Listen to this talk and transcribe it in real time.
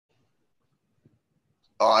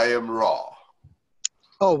I am Ra.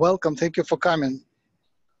 Oh, welcome. Thank you for coming.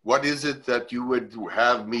 What is it that you would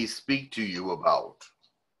have me speak to you about?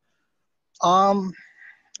 All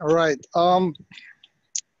right.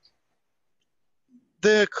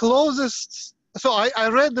 The closest. So I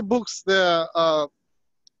read the books, the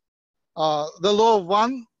Law of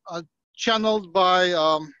One, channeled by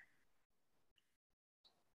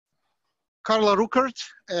Carla Ruckert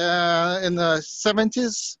in the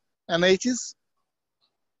 70s and 80s,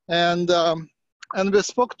 and we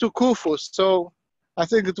spoke to Khufu. So I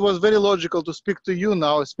think it was very logical to speak to you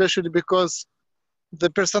now, especially because the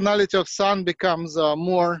personality of Sun becomes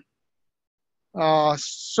more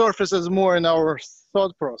surfaces more in our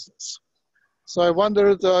thought process. So I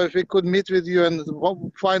wondered if we could meet with you and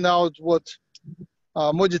find out what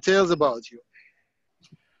more details about you.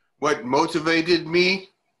 What motivated me?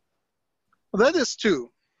 That is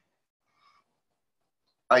true.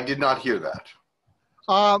 I did not hear that.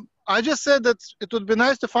 I just said that it would be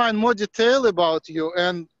nice to find more detail about you,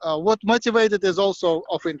 and what motivated is also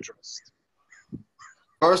of interest.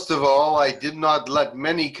 First of all, I did not let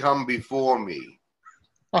many come before me.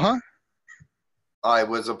 Uh-huh. I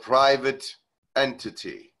was a private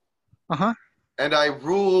entity. Uh-huh. And I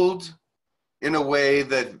ruled in a way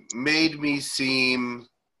that made me seem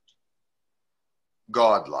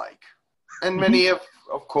godlike. And many,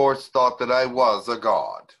 of course, thought that I was a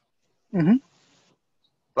god. Mm-hmm.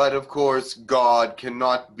 But, of course, God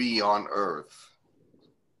cannot be on earth.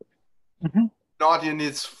 Mm-hmm. Not in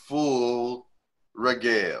its full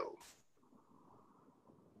regale.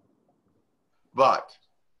 But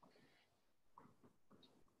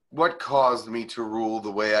what caused me to rule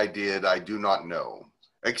the way I did, I do not know.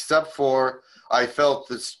 Except for I felt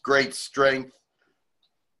this great strength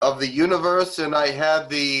of the universe, and I had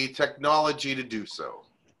the technology to do so.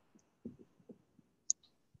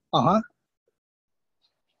 Uh-huh.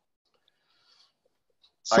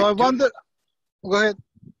 So I wonder, go ahead.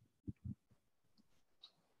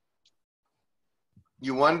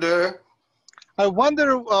 You wonder? I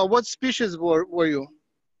wonder what species were you?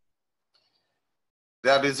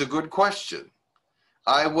 That is a good question.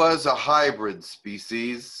 I was a hybrid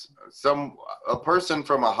species, a person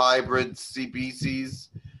from a hybrid species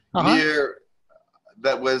near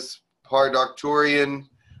that was part Arcturian,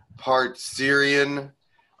 part Sirian.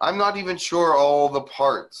 I'm not even sure all the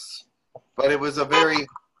parts, but it was a very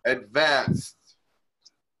advanced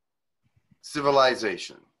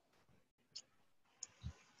civilization.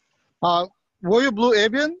 Were you Blue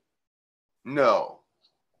Avian? No.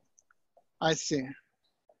 I see.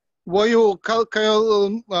 Were you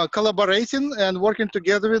collaborating and working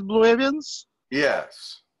together with Blue Avians?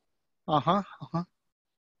 Yes. Uh-huh. Uh-huh.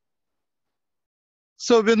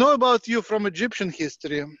 So we know about you from Egyptian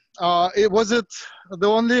history. Was it the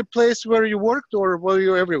only place where you worked, or were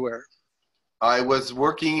you everywhere? I was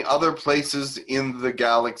working other places in the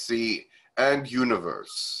galaxy and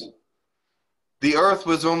universe. The Earth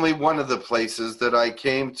was only one of the places that I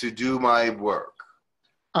came to do my work.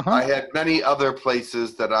 I had many other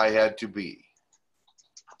places that I had to be.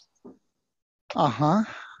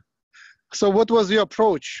 So what was your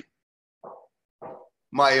approach?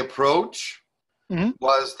 My approach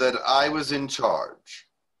was that I was in charge.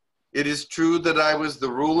 It is true that I was the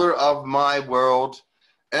ruler of my world,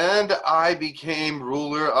 and I became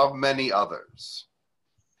ruler of many others.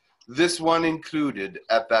 This one included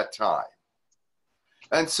at that time.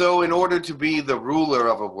 And so in order to be the ruler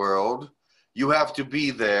of a world, you have to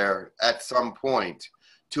be there at some point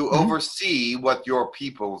to oversee what your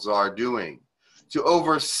peoples are doing, to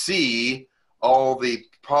oversee all the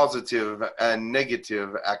positive and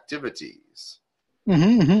negative activities.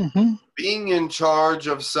 Being in charge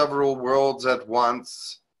of several worlds at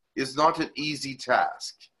once is not an easy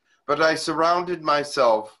task, but I surrounded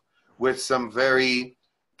myself with some very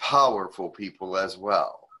powerful people as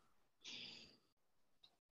well.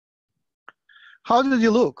 How did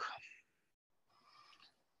you look?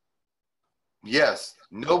 Yes,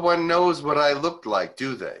 no one knows what I looked like,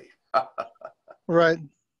 do they? Right.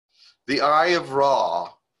 The eye of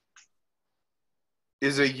Ra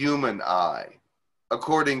is a human eye,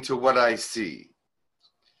 according to what I see.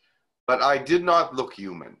 But I did not look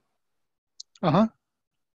human. I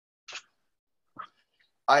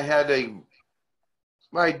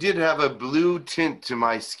did have a blue tint to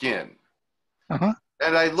my skin.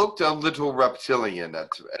 And I looked a little reptilian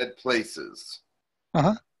at places.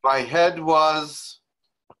 My head was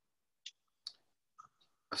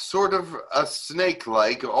sort of a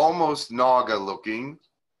snake-like, almost Naga-looking,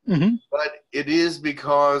 but it is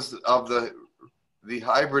because of the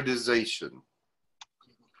hybridization.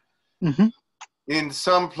 In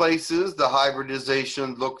some places, the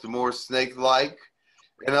hybridization looked more snake-like.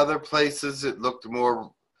 In other places, it looked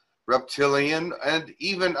more reptilian. And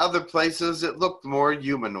even other places, it looked more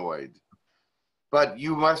humanoid. But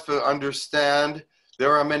you must understand,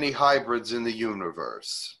 there are many hybrids in the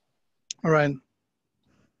universe. All right.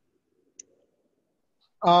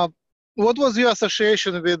 What was your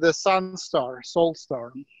association with the sun star, soul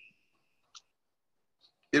star?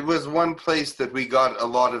 It was one place that we got a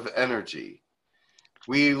lot of energy.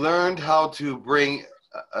 We learned how to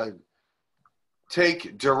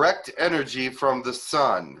take direct energy from the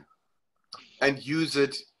sun and use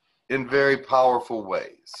it in very powerful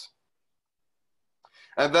ways.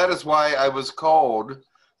 And that is why I was called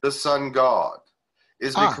the sun god,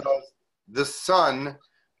 is because the sun,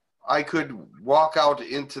 I could walk out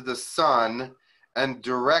into the sun and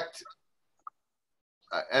direct,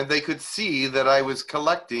 and they could see that I was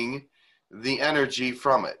collecting the energy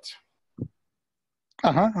from it.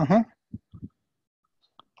 I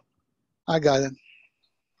got it.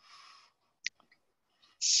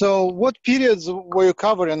 So what periods were you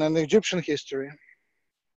covering in Egyptian history?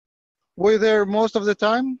 Were you there most of the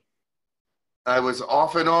time? I was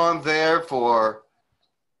off and on there for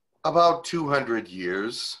about 200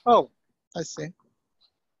 years. Oh, I see.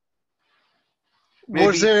 Maybe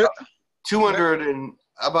was there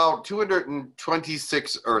about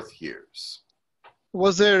 226 Earth years.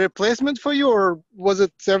 Was there a replacement for you, or was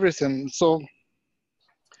it everything? So,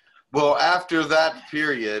 well, after that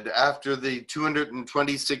period, after the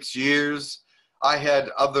 226 years, I had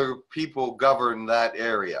other people govern that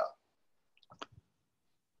area.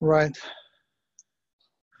 Right.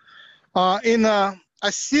 In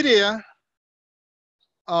Assyria,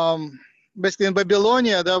 basically in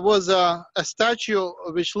Babylonia, there was a statue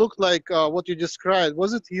which looked like what you described.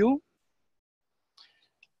 Was it you?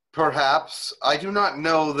 Perhaps. I do not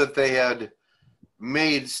know that they had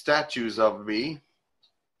made statues of me.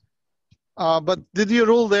 But did you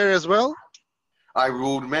rule there as well? I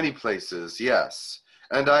ruled many places, yes.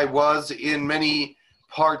 And I was in many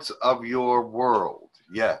parts of your world,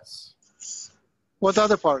 yes. What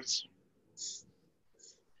other parts?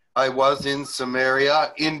 I was in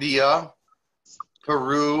Samaria, India,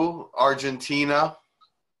 Peru, Argentina,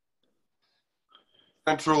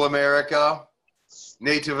 Central America,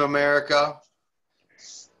 Native America,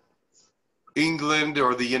 England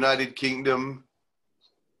or the United Kingdom,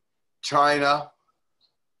 China,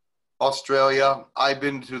 Australia. I've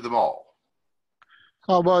been to them all.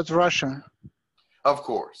 How about Russia? Of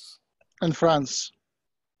course. And France?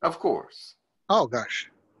 Of course. Oh, gosh.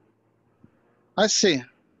 I see.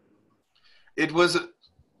 It was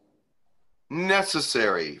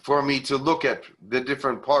necessary for me to look at the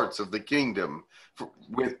different parts of the kingdom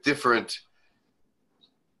with different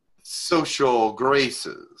social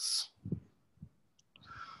graces.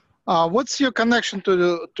 What's your connection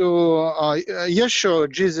to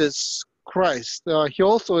Yeshua, Jesus Christ? He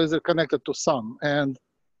also is connected to some, and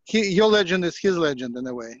your legend is his legend in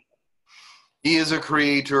a way. He is a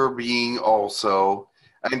creator being also,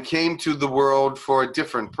 and came to the world for a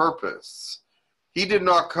different purpose. He did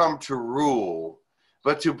not come to rule,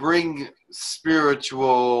 but to bring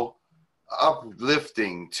spiritual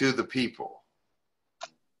uplifting to the people.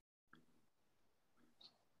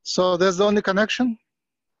 So that's the only connection?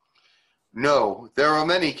 No, there are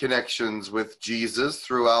many connections with Jesus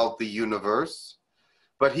throughout the universe,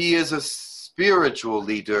 but he is a spiritual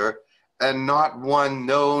leader and not one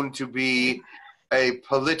known to be a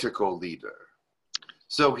political leader.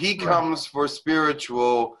 So he comes for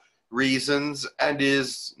spiritual reasons and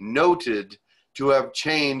is noted to have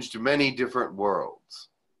changed many different worlds.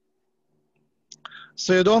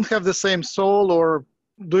 So you don't have the same soul, or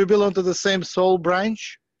do you belong to the same soul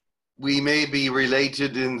branch? We may be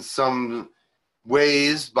related in some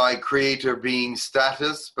ways by creator being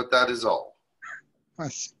status, but that is all. I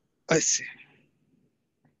see.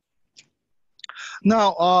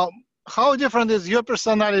 Now, how different is your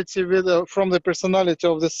personality from the personality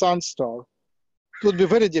of the sun star? It would be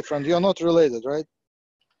very different. You're not related, right?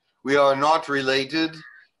 We are not related.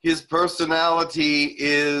 His personality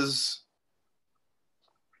is...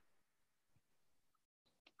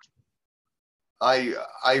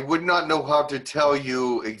 I would not know how to tell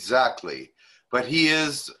you exactly, but he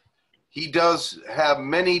does have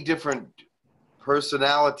many different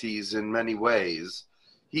personalities in many ways.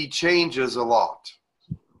 He changes a lot.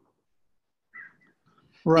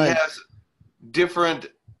 Right. He has different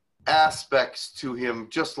aspects to him,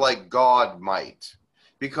 just like God might,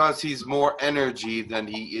 because he's more energy than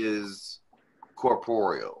he is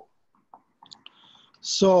corporeal.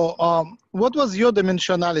 So what was your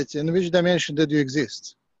dimensionality? In which dimension did you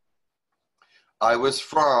exist? I was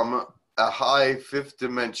from a high fifth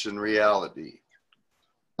dimension reality.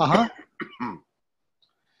 Uh-huh.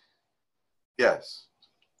 Yes.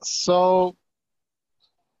 So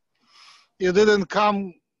you didn't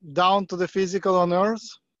come down to the physical on Earth?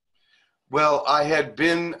 Well, I had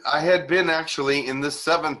been actually in the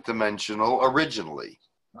seventh dimensional originally.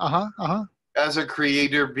 Uh-huh, uh-huh. As a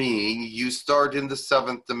creator being, you start in the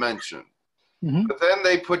seventh dimension. Mm-hmm. But then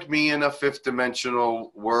they put me in a fifth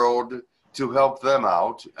dimensional world to help them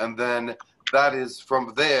out. And then that is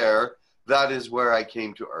from there, that is where I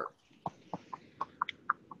came to Earth.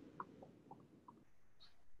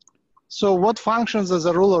 So what functions as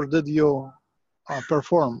a ruler did you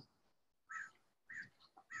perform?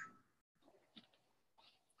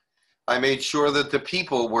 I made sure that the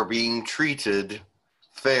people were being treated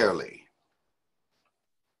fairly.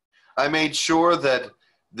 I made sure that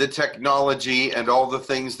the technology and all the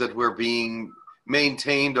things that were being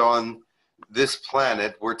maintained on this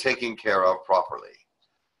planet were taken care of properly.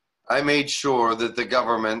 I made sure that the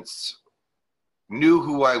governments knew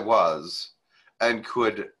who I was and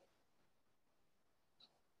could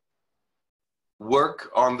work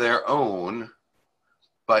on their own,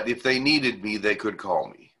 but if they needed me, they could call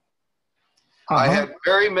me. Uh-huh.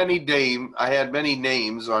 I had many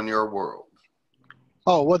names on your world.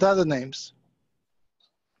 Oh, what are the names?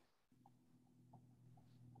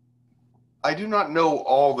 I do not know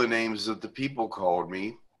all the names that the people called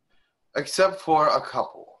me, except for a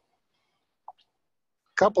couple.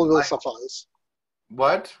 Couple will suffice.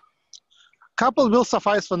 What? Couple will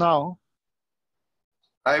suffice for now.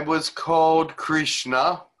 I was called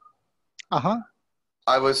Krishna. Uh-huh.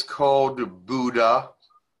 I was called Buddha.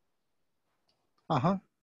 Uh-huh.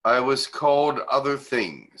 I was called other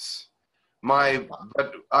things.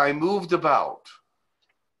 But I moved about.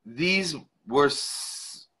 These were,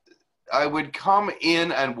 I would come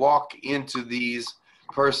in and walk into these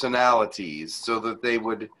personalities so that they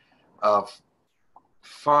would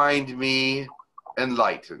find me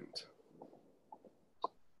enlightened.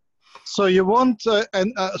 So you want,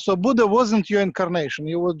 so Buddha wasn't your incarnation.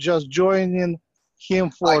 You would just join in him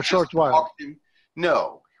for a short while.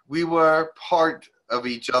 No, we were part of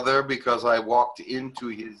each other because I walked into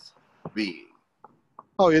his being.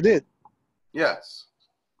 Oh, you did? Yes.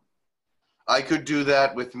 I could do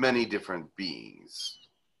that with many different beings.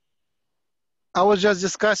 I was just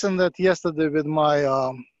discussing that yesterday with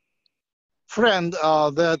my friend,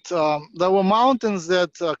 that there were mountains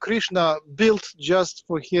that Krishna built just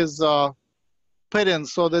for his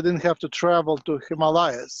parents so they didn't have to travel to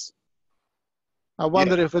Himalayas. I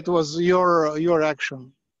wonder if it was your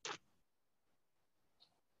action.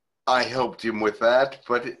 I helped him with that,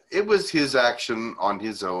 but it was his action on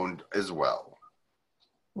his own as well.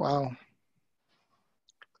 Wow.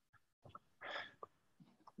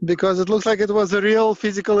 Because it looks like it was a real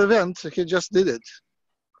physical event. He just did it.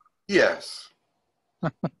 Yes.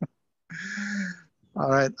 All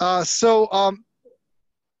right. So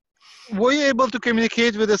were you able to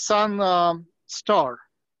communicate with the sun star?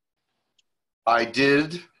 I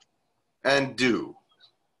did and do.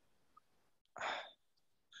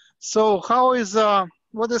 So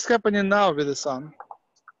what is happening now with the sun?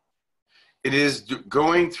 It is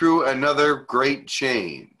going through another great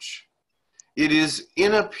change. It is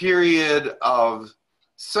in a period of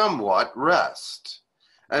somewhat rest.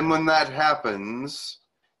 And when that happens,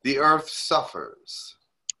 the earth suffers.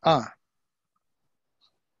 You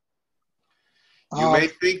may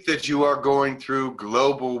think that you are going through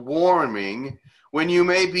global warming when you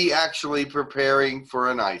may be actually preparing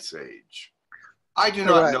for an ice age. I do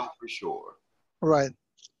not know for sure. Right.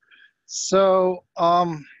 So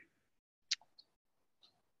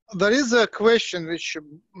there is a question which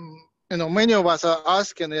many of us are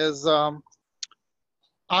asking is,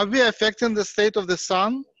 are we affecting the state of the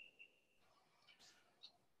sun?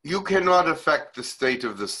 You cannot affect the state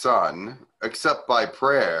of the sun except by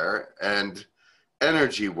prayer and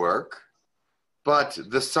energy work, but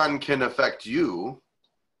the sun can affect you.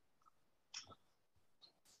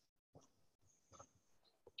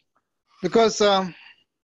 Because I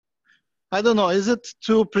don't know, is it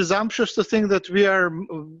too presumptuous to think that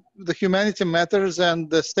the humanity matters and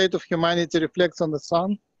the state of humanity reflects on the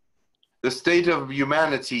sun? The state of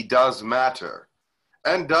humanity does matter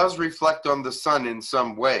and does reflect on the sun in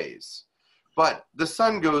some ways. But the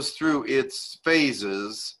sun goes through its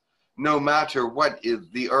phases no matter what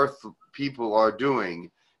the earth people are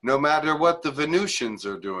doing, no matter what the Venusians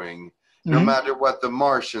are doing, no matter what the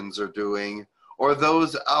Martians are doing, or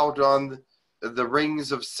those out on the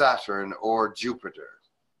rings of Saturn or Jupiter.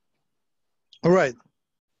 All right.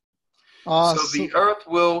 So the earth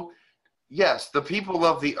will yes, the people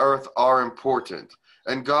of the earth are important,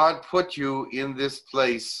 and God put you in this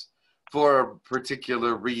place for a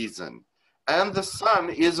particular reason. And the sun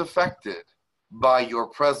is affected by your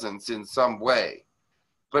presence in some way,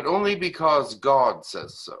 but only because God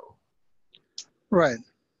says so. Right.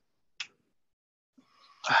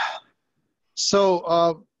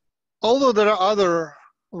 So, although there are other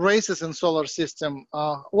races in solar system,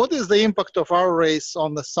 what is the impact of our race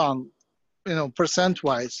on the sun,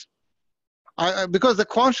 percent-wise? Because the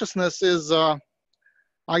consciousness is,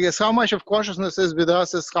 I guess, how much of consciousness is with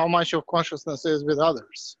us is how much of consciousness is with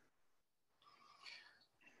others.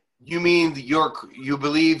 You mean you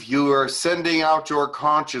believe you are sending out your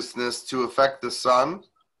consciousness to affect the sun?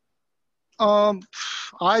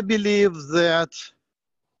 I believe that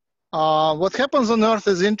what happens on Earth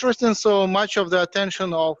is interesting, so much of the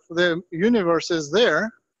attention of the universe is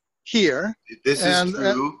here. This is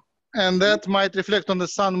true. And that might reflect on the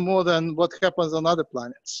sun more than what happens on other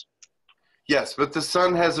planets. Yes, but the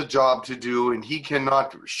sun has a job to do, and he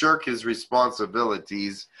cannot shirk his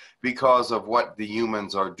responsibilities because of what the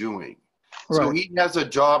humans are doing. Right. So he has a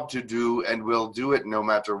job to do and will do it no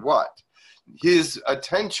matter what. His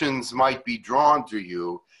attentions might be drawn to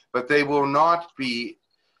you, but he will not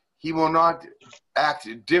act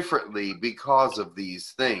differently because of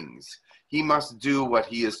these things. He must do what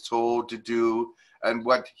he is told to do and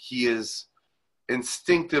what he is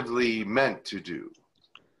instinctively meant to do.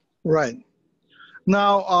 Right.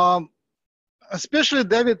 Now, especially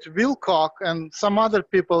David Wilcock and some other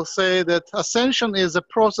people say that ascension is a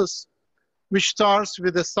process which starts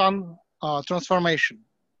with the sun transformation.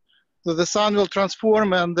 So the sun will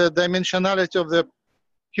transform and the dimensionality of the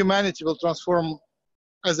humanity will transform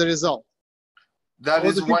as a result. That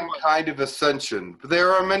is one kind of ascension.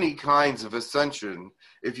 There are many kinds of ascension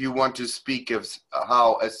if you want to speak of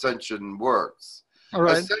how ascension works.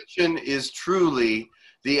 Right. Ascension is truly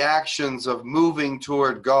the actions of moving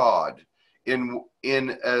toward God in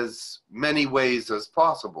as many ways as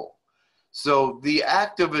possible. So the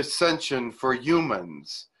act of ascension for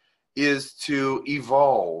humans is to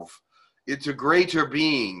evolve into greater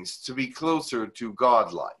beings, to be closer to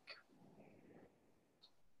godlike.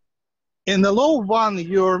 In the law 1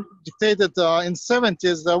 you dictated in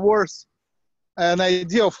 70s, there was an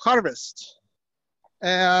idea of harvest.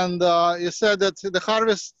 And you said that the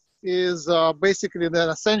harvest is basically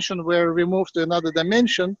the ascension where we move to another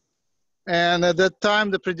dimension. And at that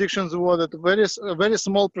time, the predictions were that a very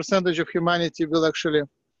small percentage of humanity will actually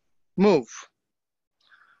move.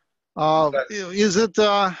 Has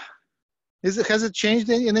it changed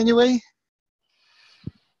in any way?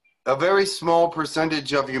 A very small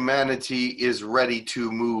percentage of humanity is ready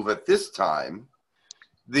to move at this time.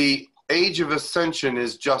 The age of ascension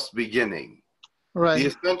is just beginning. Right. The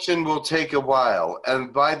ascension will take a while,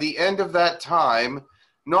 and by the end of that time,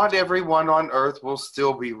 not everyone on Earth will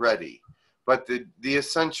still be ready. But the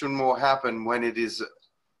ascension will happen when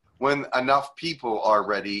enough people are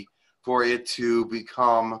ready for it to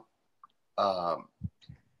become an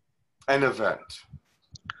event.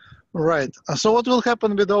 Right. So what will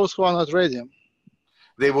happen with those who are not ready?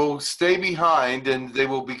 They will stay behind and they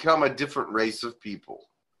will become a different race of people.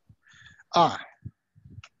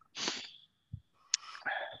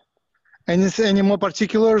 Any more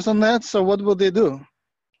particulars on that? So what will they do?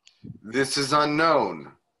 This is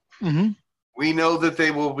unknown. Mm-hmm. We know that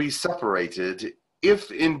they will be separated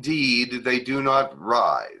if indeed they do not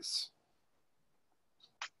rise.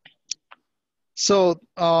 So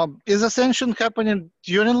is ascension happening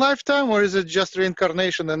during lifetime, or is it just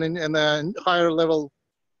reincarnation and in a higher level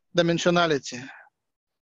dimensionality?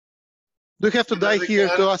 Do you have to die here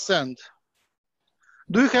to ascend?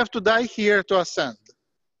 Do you have to die here to ascend?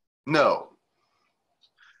 No.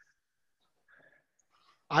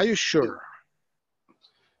 Are you sure?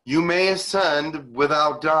 You may ascend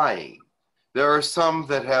without dying. There are some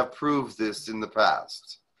that have proved this in the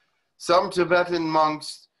past. Some Tibetan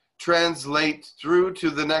monks translate through to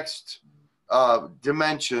the next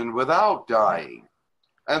dimension without dying.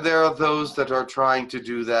 And there are those that are trying to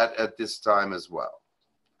do that at this time as well.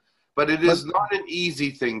 But it is not an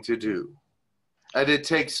easy thing to do. And it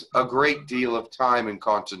takes a great deal of time and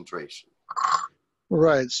concentration.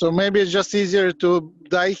 Right. So maybe it's just easier to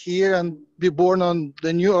die here and be born on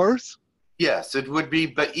the new Earth? Yes, it would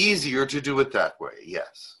be easier to do it that way,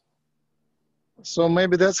 yes. So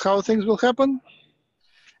maybe that's how things will happen?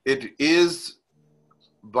 It is,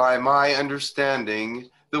 by my understanding,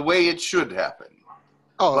 the way it should happen.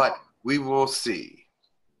 Oh. But we will see.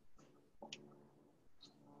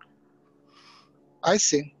 I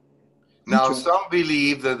see. Now, some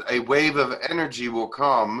believe that a wave of energy will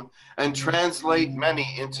come and translate many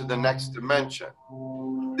into the next dimension.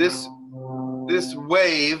 This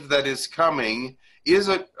wave that is coming is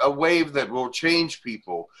a wave that will change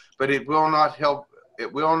people, but it will not help,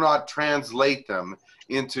 it will not translate them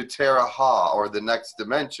into Terra Ha, or the next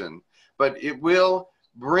dimension, but it will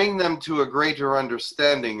bring them to a greater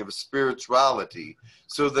understanding of spirituality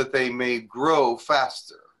so that they may grow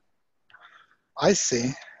faster. I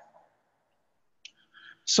see.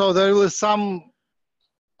 So there was some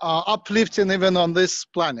uplifting even on this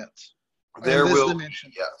planet. There will be,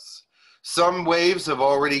 yes. Some waves have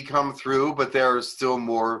already come through, but there is still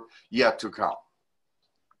more yet to come.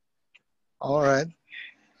 All right.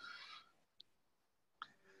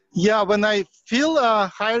 Yeah, when I feel a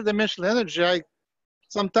higher dimensional energy,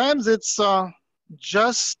 sometimes it's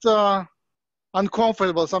just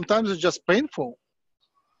uncomfortable. Sometimes it's just painful.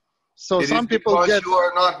 So some people because you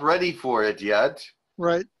are not ready for it yet.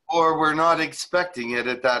 Right. Or we're not expecting it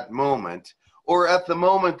at that moment. Or at the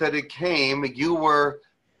moment that it came, you were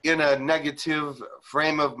in a negative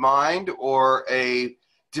frame of mind or a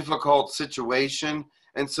difficult situation,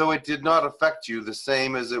 and so it did not affect you the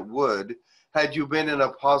same as it would had you been in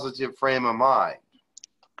a positive frame of mind.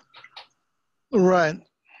 Right.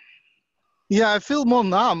 Yeah, I feel more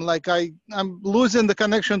numb, like I'm losing the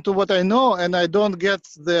connection to what I know, and I don't get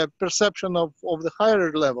the perception of the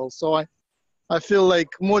higher level. So I feel like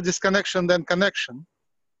more disconnection than connection.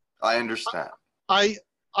 I understand. I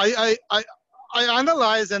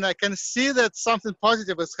analyze and I can see that something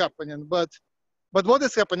positive is happening, but what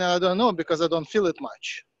is happening, I don't know, because I don't feel it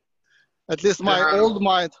much. At least my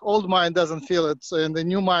old mind doesn't feel it, and the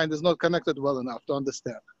new mind is not connected well enough to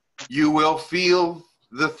understand. You will feel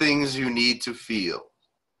the things you need to feel.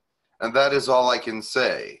 And that is all I can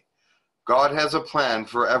say. God has a plan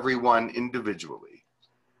for everyone individually.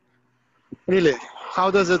 Really?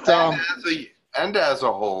 How does it... And as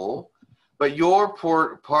a whole, but your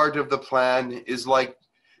part of the plan is like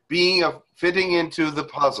fitting into the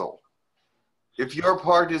puzzle. If your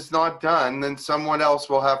part is not done, then someone else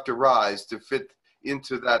will have to rise to fit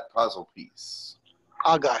into that puzzle piece.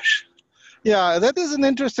 Oh, gosh. Yeah, that is an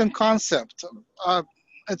interesting concept.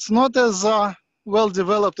 It's not as well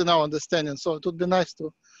developed in our understanding, so it would be nice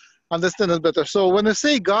to understand it better. So when you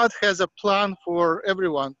say God has a plan for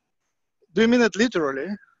everyone, do you mean it literally?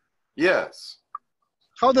 Yes.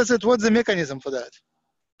 How does it, what's the mechanism for that?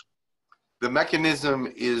 The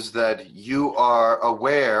mechanism is that you are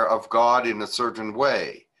aware of God in a certain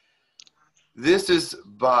way. This is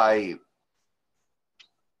by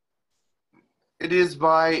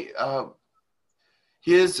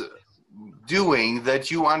his doing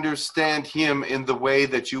that you understand him in the way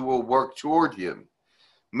that you will work toward him.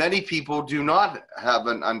 Many people do not have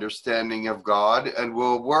an understanding of God and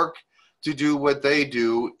will work to do what they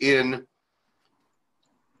do in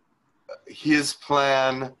his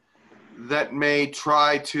plan that may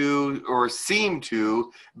try to or seem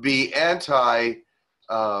to be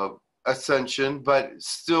anti-ascension, but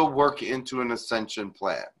still work into an ascension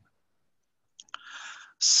plan.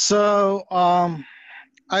 So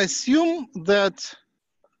I assume that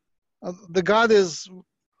the God is,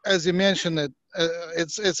 as you mentioned it,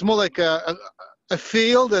 it's more like a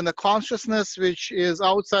field and a consciousness which is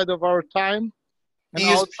outside of our time and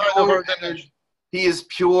outside of our dimension. He is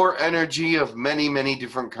pure energy of many, many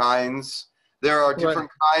different kinds. There are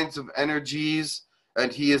different kinds of energies,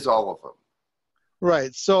 and he is all of them.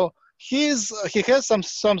 Right. So he has some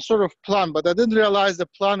sort of plan, but I didn't realize the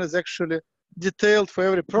plan is actually detailed for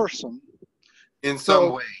every person. In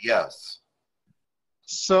some way, yes.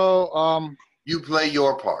 So you play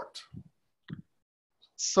your part.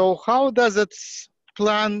 So how does its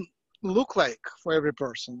plan look like for every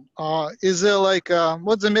person? Is there like,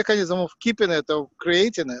 what's the mechanism of keeping it, of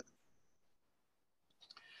creating it?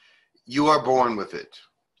 You are born with it.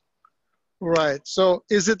 Right. So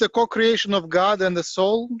is it a co-creation of God and the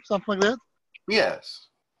soul, something like that? Yes.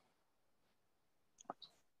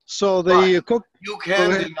 So you can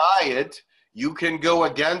deny it. You can go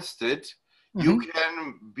against it. Mm-hmm. You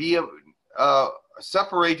can be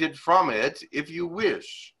separated from it if you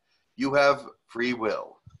wish. You have free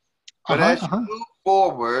will. But as you move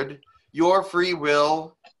forward, your free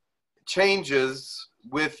will changes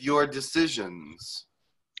with your decisions.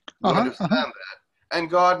 You understand that? And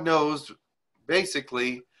God knows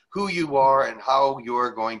basically who you are and how you're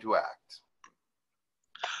going to act.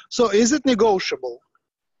 So is it negotiable?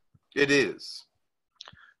 It is.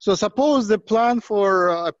 So suppose the plan for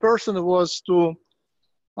a person was to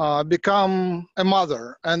become a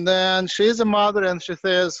mother, and then she is a mother and she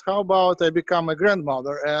says, how about I become a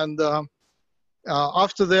grandmother? And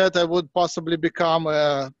After that, I would possibly become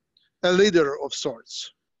a leader of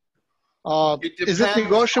sorts. Is it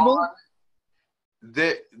negotiable?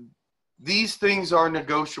 These things are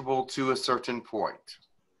negotiable to a certain point.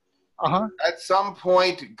 Uh-huh. At some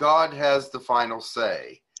point, God has the final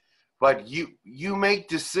say, but you make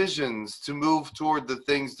decisions to move toward the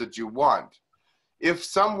things that you want. If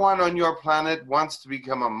someone on your planet wants to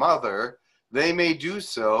become a mother, they may do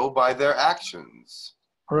so by their actions.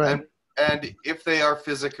 Right. And if they are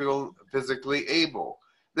physically able,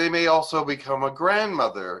 they may also become a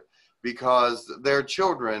grandmother because their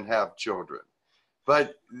children have children.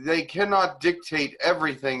 But they cannot dictate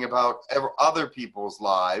everything about other people's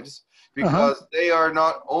lives because they are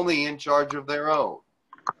not only in charge of their own.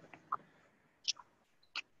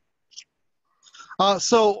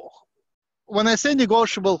 So when I say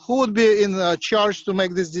negotiable, who would be in charge to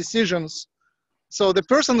make these decisions? So the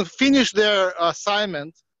person who finished their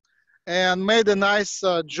assignment and made a nice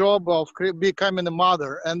job of becoming a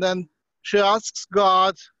mother, and then she asks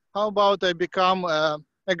God, how about I become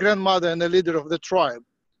a grandmother and a leader of the tribe?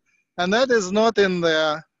 And that is not in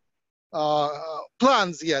the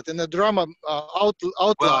plans yet, in the drama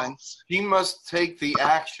outlines. Well, she must take the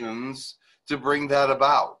actions to bring that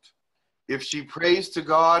about. If she prays to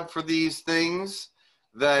God for these things,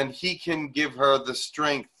 then he can give her the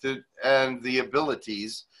strength and the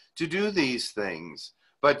abilities to do these things.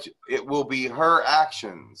 But it will be her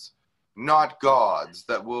actions, not God's,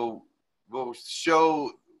 that will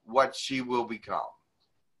show what she will become.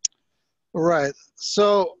 Right.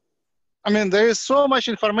 So, I mean, there is so much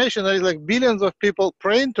information. There is like billions of people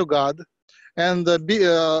praying to God, and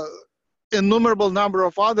innumerable number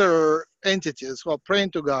of other entities who are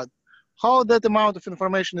praying to God. How that amount of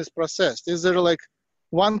information is processed? Is there like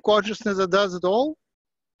one consciousness that does it all?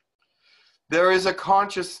 There is a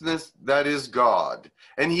consciousness that is God,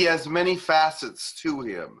 and he has many facets to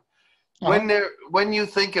him. When you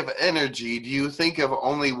think of energy, do you think of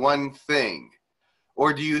only one thing?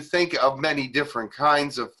 Or do you think of many different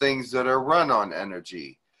kinds of things that are run on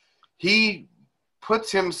energy? He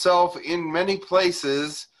puts himself in many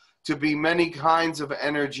places to be many kinds of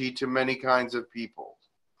energy to many kinds of people.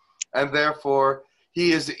 And therefore,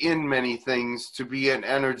 he is in many things to be an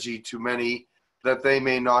energy to many that they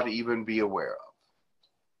may not even be aware of.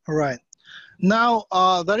 Right. Now,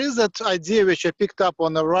 there is that idea which I picked up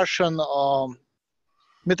on a Russian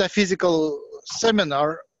metaphysical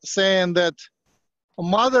seminar, saying that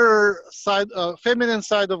feminine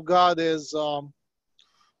side of God is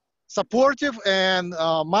supportive, and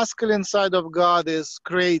masculine side of God is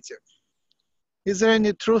creative. Is there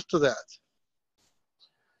any truth to that?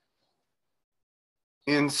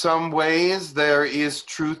 In some ways, there is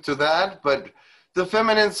truth to that, but the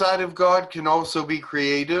feminine side of God can also be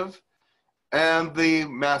creative, and the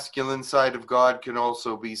masculine side of God can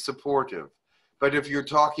also be supportive. But if you're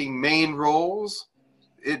talking main roles,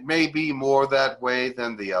 it may be more that way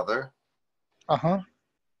than the other.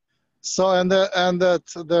 So, and that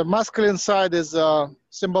the masculine side is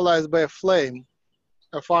symbolized by a flame,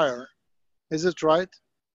 a fire. Is it right?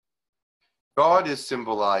 God is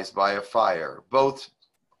symbolized by a fire, both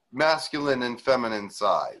masculine and feminine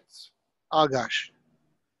sides. Oh gosh,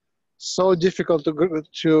 so difficult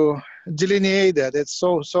to delineate that. It's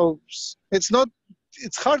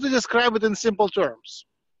it's hard to describe it in simple terms.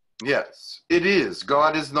 Yes, it is.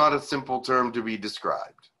 God is not a simple term to be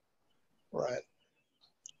described. Right.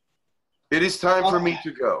 It is time for me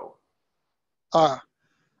to go.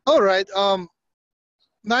 All right.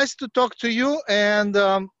 Nice to talk to you, and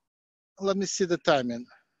let me see the timing.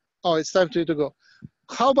 Oh, it's time for you to go.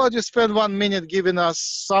 How about you spend 1 minute giving us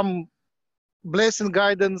some blessing,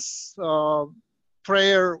 guidance,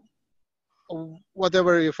 prayer,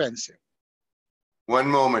 whatever you fancy. 1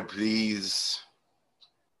 moment, please.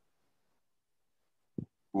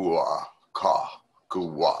 Ua ka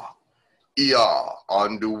kuwa ia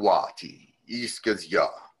anduwati iskazya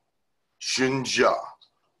shinja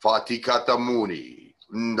fatikatamuni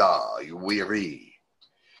nda wiri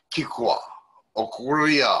kikwa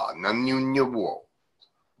okuria nanyunyawo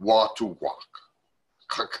watuwak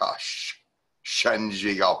kakash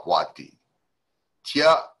shanjigapwati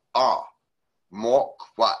tia a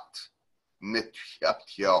mokwat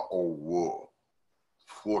nityaptia owo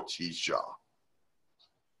fortija.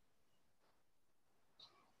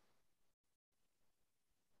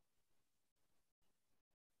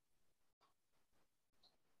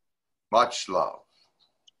 Much love.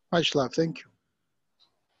 Much love. Thank you.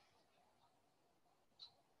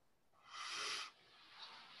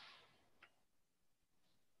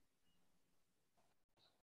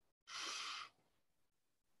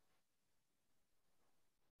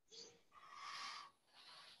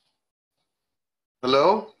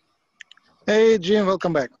 Hello? Hey, Jim,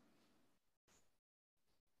 welcome back.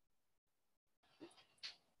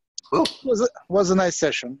 Oh. Was a nice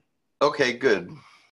session. Okay, good.